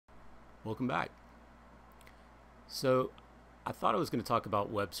Welcome back. So I thought I was going to talk about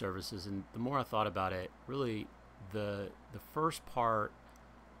web services, and the more I thought about it, really the first part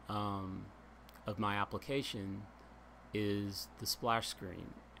of my application is the splash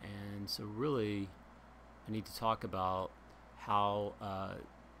screen, and so really I need to talk about how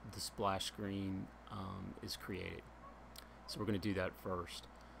the splash screen is created. So we're going to do that first.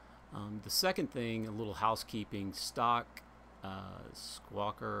 The second thing, a little housekeeping, stock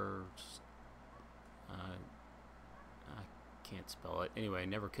squawker, I can't spell it. Anyway,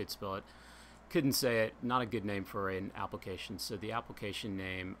 never could spell it. Couldn't say it. Not a good name for an application. So the application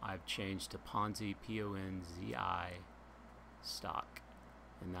name I've changed to Ponzi, P-O-N-Z-I, stock.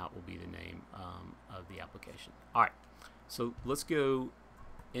 And that will be the name of the application. All right. So let's go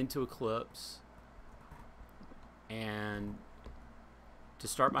into Eclipse. And to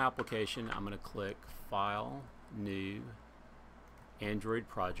start my application, I'm going to click File, New, Android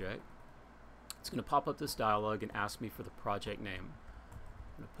Project. It's going to pop up this dialog and ask me for the project name.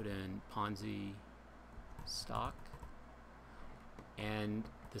 I'm going to put in Ponzi stock. And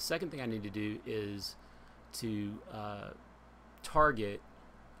the second thing I need to do is to target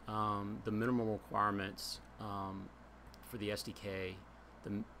the minimum requirements for the SDK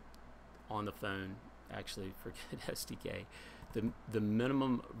on the phone. Actually, forget SDK. The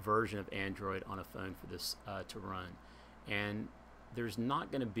minimum version of Android on a phone for this to run. And there's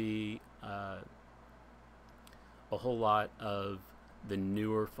not going to be a whole lot of the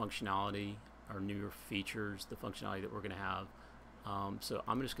newer functionality or newer features, the functionality that we're going to have. So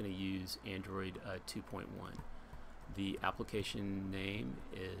I'm just going to use Android 2.1. The application name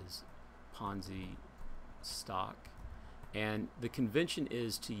is Ponzi stock, and the convention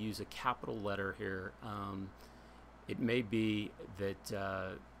is to use a capital letter here. It may be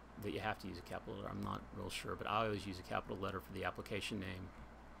that that you have to use a capital letter. I'm not real sure, but I always use a capital letter for the application name.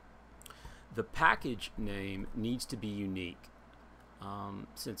 The package name needs to be unique.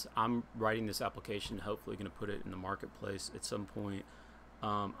 Since I'm writing this application, hopefully going to put it in the marketplace at some point,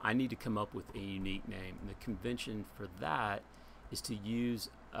 I need to come up with a unique name. And the convention for that is to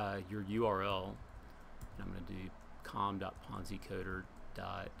use your URL. And I'm going to do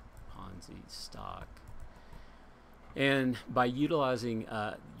com.ponzicoder.ponzistock. And by utilizing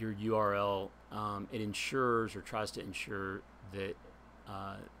your URL, it ensures or tries to ensure that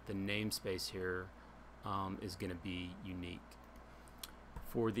the namespace here is going to be unique.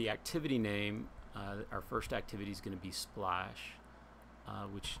 For the activity name, our first activity is going to be splash,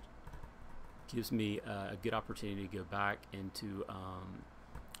 which gives me a good opportunity to go back into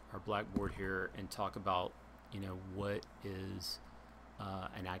our Blackboard here and talk about, what is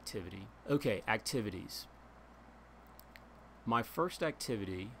an activity. Okay, activities. My first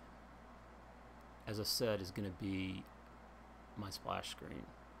activity, as I said, is going to be my splash screen.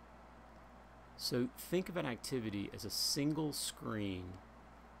 So think of an activity as a single screen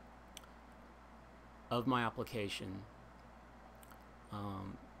of my application,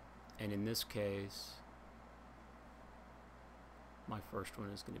 and in this case, my first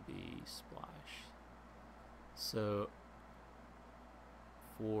one is going to be splash. So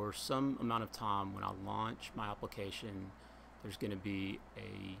for some amount of time, when I launch my application, there's going to be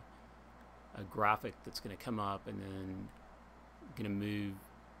a graphic that's going to come up, and then going to move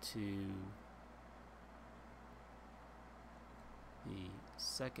to the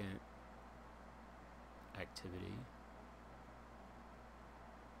second activity,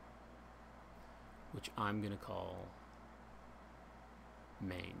 which I'm going to call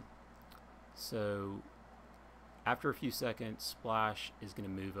main. So after a few seconds, splash is going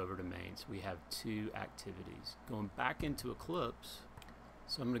to move over to main. So we have two activities. Going back into Eclipse,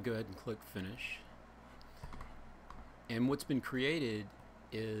 so I'm going to go ahead and click finish. And what's been created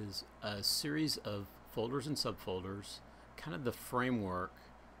is a series of folders and subfolders, kind of the framework,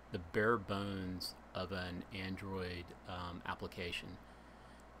 the bare bones of an Android application.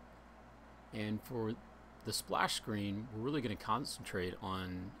 And for the splash screen, we're really going to concentrate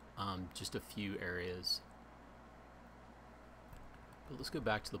on just a few areas. But let's go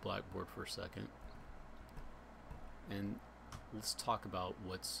back to the Blackboard for a second, and let's talk about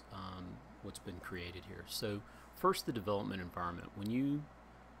what's been created here. So first, the development environment. When you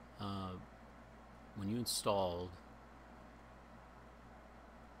installed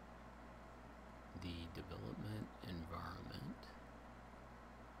the development environment,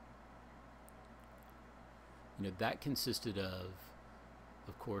 that consisted of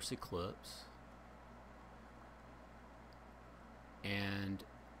course, Eclipse, and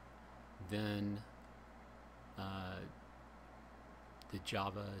then the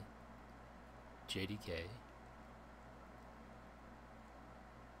Java JDK,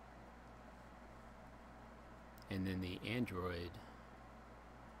 and then the Android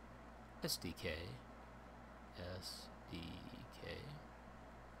SDK,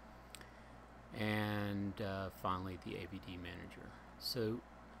 and finally the AVD manager. So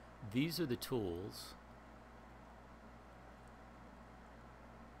these are the tools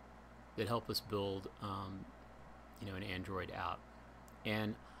that help us build an Android app.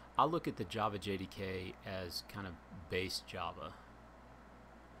 And I look at the Java JDK as kind of base Java,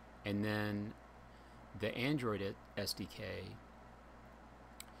 and then the Android SDK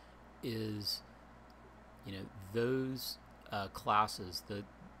is those classes,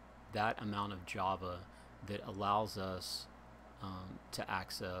 that amount of Java that allows us to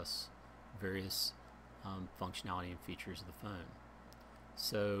access various functionality and features of the phone.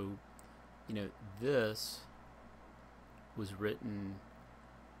 So this was written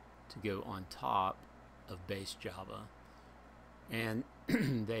to go on top of base Java, and the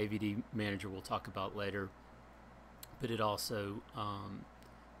AVD manager we'll talk about later, but it also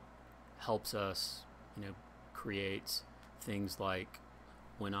helps us, creates things like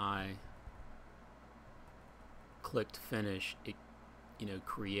when I clicked finish, it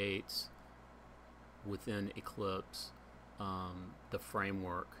creates within Eclipse the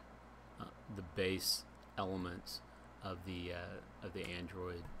framework, the base elements of the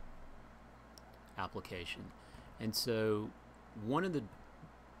Android application. And so one of the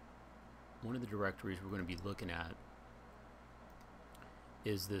directories we're going to be looking at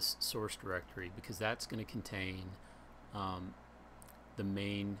is this source directory, because that's going to contain the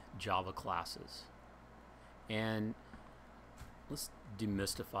main Java classes. And let's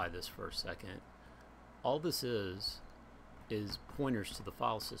demystify this for a second. All this is pointers to the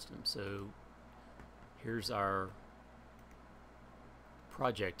file system. So here's our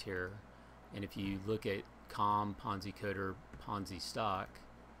project here, and if you look at com, Ponzi Coder, Ponzi Stock,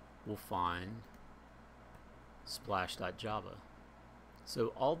 we'll find splash.java.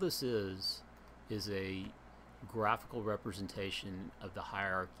 So all this is a graphical representation of the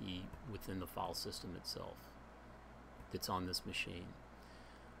hierarchy within the file system itself that's on this machine.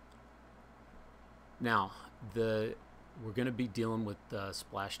 Now, we're going to be dealing with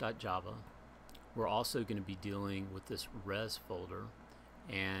splash.java. We're also going to be dealing with this res folder,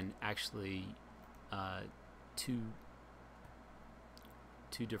 and actually two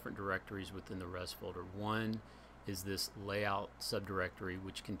different directories within the res folder. One is this layout subdirectory,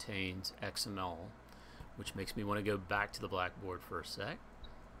 which contains XML, which makes me want to go back to the blackboard for a sec.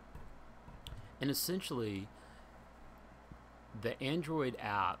 And essentially, the Android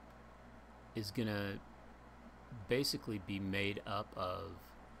app is going to basically be made up of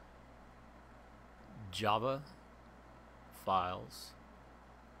Java files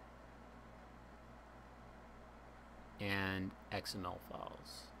and XML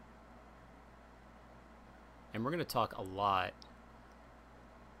files. And we're going to talk a lot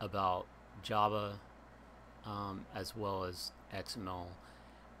about Java as well as XML.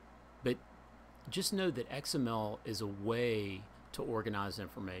 But just know that XML is a way to organize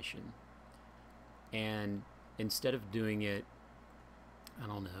information. And instead of doing it, I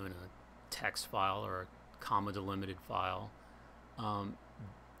don't know, in a text file or a comma delimited file,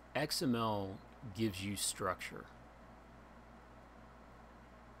 XML gives you structure.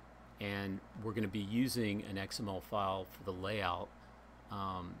 And we're going to be using an XML file for the layout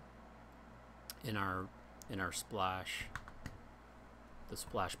in our splash, the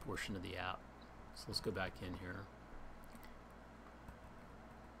splash portion of the app. So let's go back in here.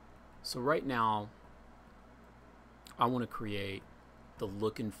 So right now, I want to create the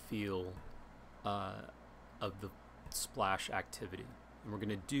look and feel of the splash activity, and we're going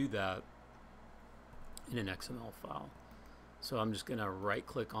to do that in an XML file. So I'm just going to right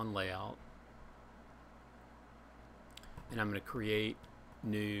click on layout, and I'm going to create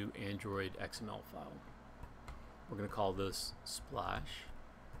new Android XML file. We're going to call this splash,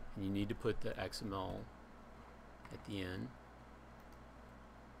 and you need to put the XML at the end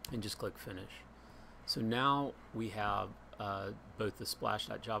and just click finish. So now we have both the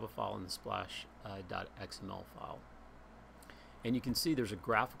splash.java file and the splash.xml file. And you can see there's a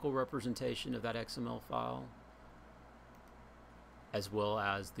graphical representation of that XML file, as well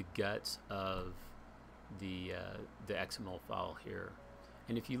as the guts of the XML file here.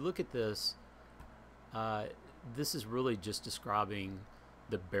 And if you look at this, this is really just describing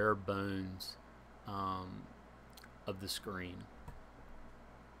the bare bones of the screen.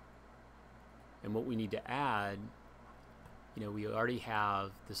 And what we need to add, we already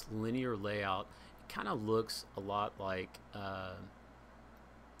have this linear layout. It kind of looks a lot like,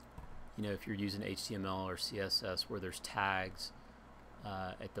 if you're using HTML or CSS, where there's tags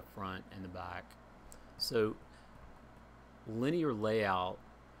at the front and the back. So linear layout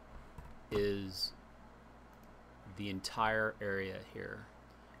is the entire area here.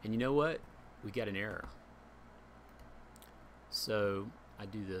 And you know what? We got an error. So I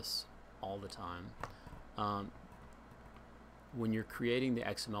do this all the time. When you're creating the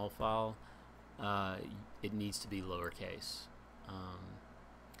XML file, it needs to be lowercase.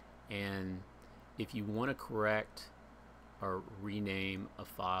 And if you want to correct or rename a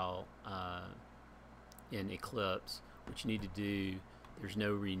file in Eclipse, what you need to do, there's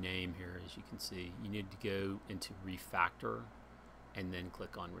no rename here, as you can see. You need to go into refactor and then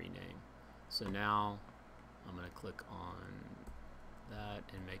click on rename. So now I'm going to click on that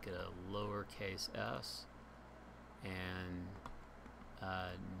and make it a lowercase s, and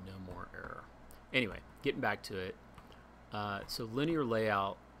no more error. Anyway, getting back to it. So linear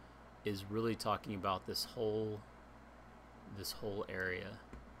layout is really talking about this whole area,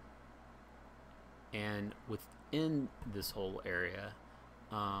 and within this whole area,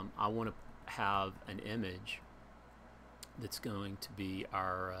 I want to have an image that's going to be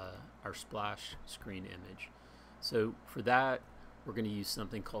our splash screen image. So for that, we're going to use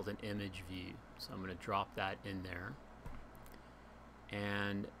something called an image view. So I'm going to drop that in there,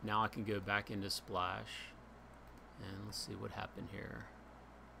 and now I can go back into Splash, and let's see what happened here.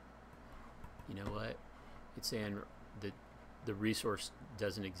 You know what? It's saying that the resource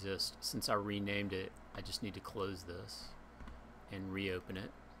doesn't exist. Since I renamed it, I just need to close this and reopen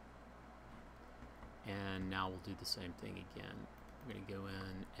it. And now we'll do the same thing again. We're going to go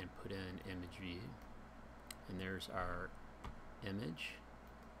in and put in image view, and there's our image.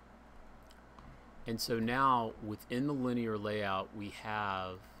 And so now within the linear layout, we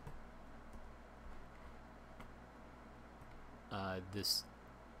have this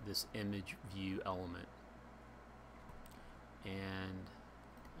image view element, and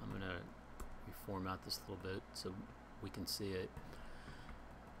I'm going to reformat this a little bit so we can see it.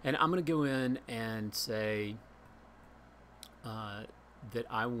 And I'm going to go in and say that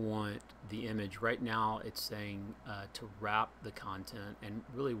I want the image. Right now it's saying to wrap the content, and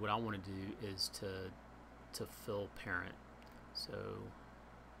really what I want to do is to fill parent. So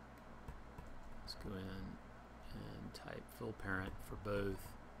let's go in and type fill parent for both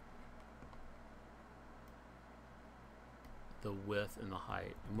the width and the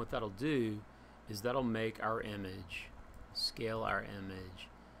height. And what that'll do is that'll make our image, scale our image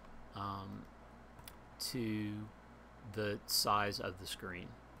to the size of the screen.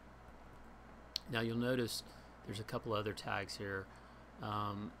 Now you'll notice there's a couple other tags here.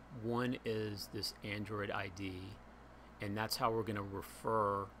 One is this Android ID, and that's how we're going to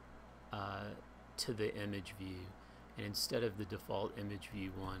refer to the image view. And instead of the default image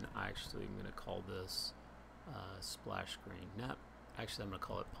view one, I actually am going to call this splash screen. No, actually I'm going to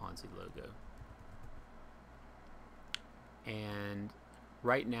call it Ponzi logo. And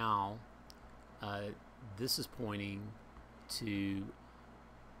right now this is pointing to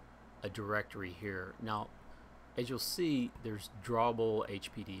a directory here. Now as you'll see, there's Drawable,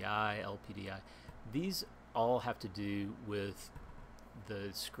 HPDI, LPDI. These all have to do with the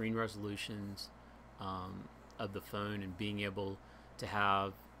screen resolutions of the phone, and being able to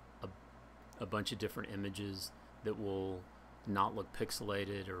have a bunch of different images that will not look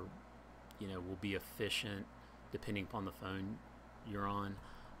pixelated, or will be efficient depending upon the phone you're on.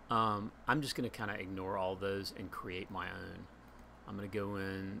 I'm just going to kind of ignore all those and create my own. I'm going to go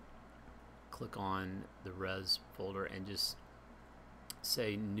in, click on the res folder, and just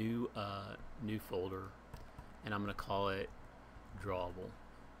say new folder, and I'm going to call it Drawable,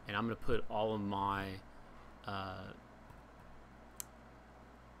 and I'm going to put all of my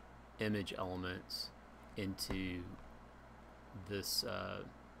image elements into this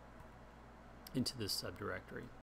subdirectory.